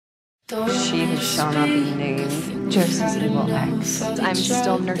She who shall not be named, Josie's evil ex. I'm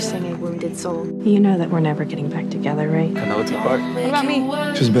still nursing a wounded soul. You know that we're never getting back together, right? I know it's apart. What about me?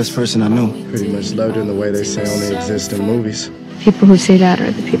 She was the best person I knew. Pretty much loved her in the way they say only exists in movies. People who say that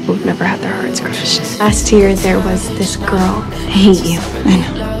are the people who've never had their hearts crushed. Last year, there was this girl. I hate you. I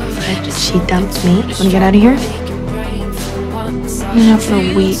know. But she dumped me. Wanna get out of here? You know, for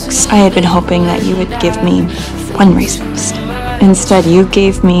weeks, I had been hoping that you would give me one reason to stay. Instead, you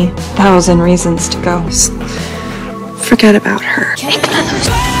gave me 1,000 reasons to go. Forget about her.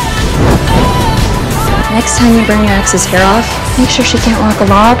 Next time you bring your ex's hair off, make sure she can't walk a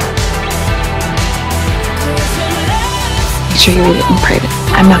log. Make sure you read it in private.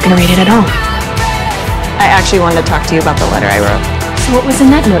 I'm not gonna read it at all. I actually wanted to talk to you about the letter I wrote. So what was in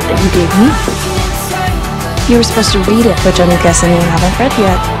that note that you gave me? You were supposed to read it, which I'm guessing you haven't read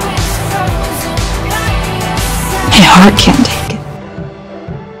yet. My heart can't take